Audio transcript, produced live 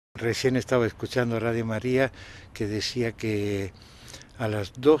Recién estaba escuchando Radio María que decía que a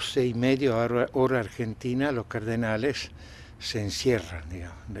las 12:30 hora argentina los cardenales se encierran,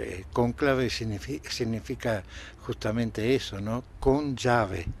 digamos. Cónclave significa justamente eso, ¿no? Con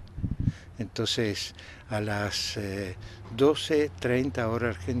llave. Entonces a las 12:30 hora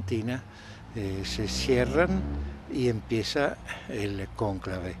argentina se cierran y empieza el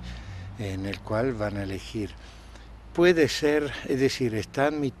cónclave en el cual van a elegir. Puede ser, es decir, está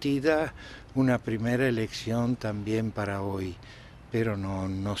admitida una primera elección también para hoy, pero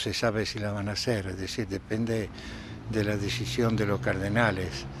no se sabe si la van a hacer, es decir, depende de la decisión de los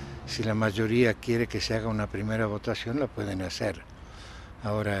cardenales. Si la mayoría quiere que se haga una primera votación, la pueden hacer.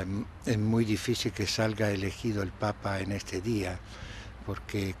 Ahora es muy difícil que salga elegido el Papa en este día,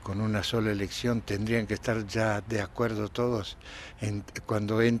 porque con una sola elección tendrían que estar ya de acuerdo todos.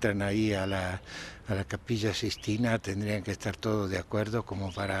 Cuando entran ahí a la Capilla Sistina tendrían que estar todos de acuerdo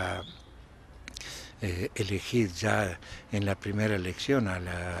como para elegir ya en la primera elección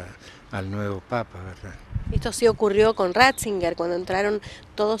al nuevo Papa, ¿verdad? Esto sí ocurrió con Ratzinger, cuando entraron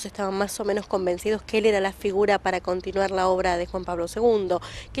todos estaban más o menos convencidos que él era la figura para continuar la obra de Juan Pablo II.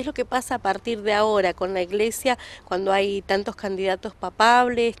 ¿Qué es lo que pasa a partir de ahora con la Iglesia cuando hay tantos candidatos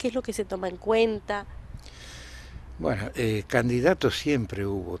papables? ¿Qué es lo que se toma en cuenta? Bueno, candidatos siempre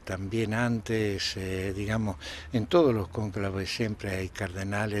hubo, también antes, digamos, en todos los cónclaves siempre hay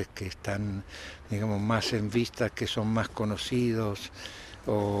cardenales que están, digamos, más en vista, que son más conocidos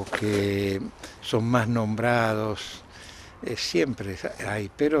o que son más nombrados, siempre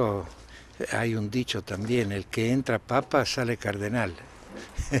hay, pero hay un dicho también, el que entra papa sale cardenal,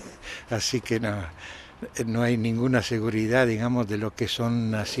 así que no hay ninguna seguridad, digamos, de lo que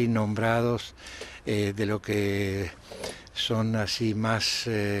son así nombrados, de lo que son así más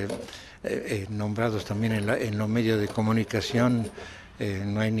nombrados también en los medios de comunicación.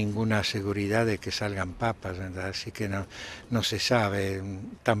 No hay ninguna seguridad de que salgan papas, ¿verdad? Así que no se sabe,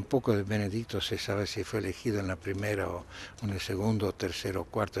 tampoco de Benedicto se sabe si fue elegido en la primera o en el segundo, tercero o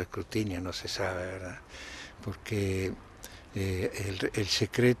cuarto escrutinio, no se sabe, ¿verdad? Porque el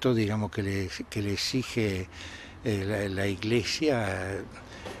secreto, digamos, que le exige la Iglesia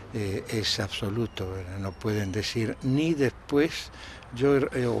es absoluto, ¿verdad? No pueden decir ni después yo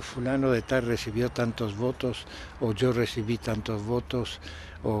o fulano de tal recibió tantos votos o yo recibí tantos votos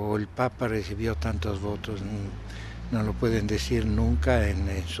o el Papa recibió tantos votos, no lo pueden decir nunca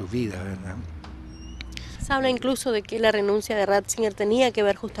en su vida, ¿verdad? Se habla incluso de que la renuncia de Ratzinger tenía que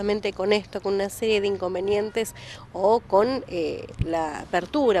ver justamente con esto, con una serie de inconvenientes o con la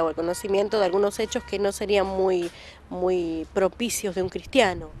apertura o el conocimiento de algunos hechos que no serían muy propicios de un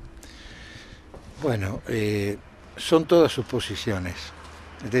cristiano. Bueno, son todas suposiciones,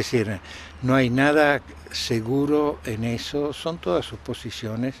 es decir, no hay nada seguro en eso, son todas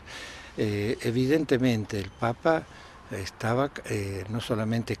suposiciones. Evidentemente el Papa estaba no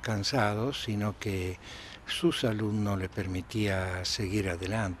solamente cansado, sino que su salud no le permitía seguir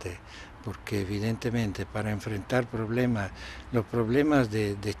adelante, porque evidentemente para enfrentar problemas, los problemas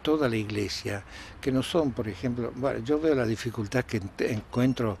de toda la Iglesia, que no son, por ejemplo, bueno, yo veo la dificultad que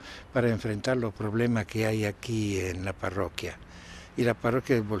encuentro para enfrentar los problemas que hay aquí en la parroquia. Y la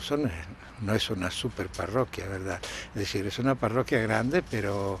parroquia de Bolsón no es una super parroquia, ¿verdad? Es decir, es una parroquia grande,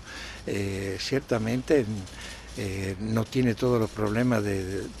 pero ciertamente no tiene todos los problemas,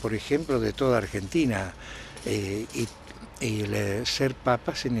 por ejemplo, de toda Argentina. Y el ser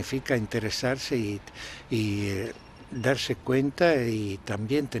papa significa interesarse y darse cuenta y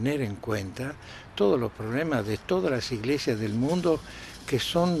también tener en cuenta todos los problemas de todas las iglesias del mundo que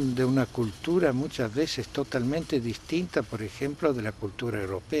son de una cultura muchas veces totalmente distinta, por ejemplo, de la cultura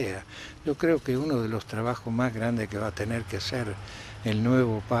europea. Yo creo que uno de los trabajos más grandes que va a tener que hacer el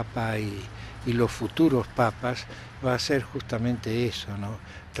nuevo Papa y los futuros papas va a ser justamente eso, ¿no?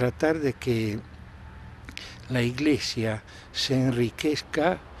 Tratar de que la Iglesia se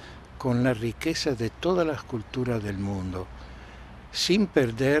enriquezca con la riqueza de todas las culturas del mundo, sin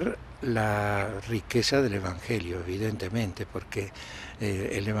perder la riqueza del Evangelio, evidentemente, porque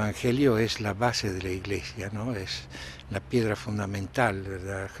el Evangelio es la base de la Iglesia, ¿no? Es la piedra fundamental,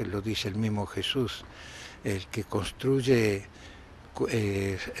 ¿verdad? Lo dice el mismo Jesús. El que construye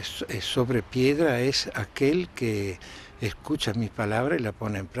sobre piedra es aquel que escucha mis palabras y la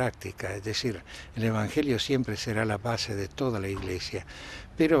pone en práctica. Es decir, el Evangelio siempre será la base de toda la Iglesia,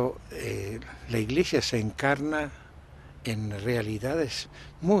 pero la Iglesia se encarna en realidades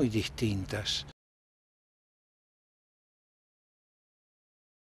muy distintas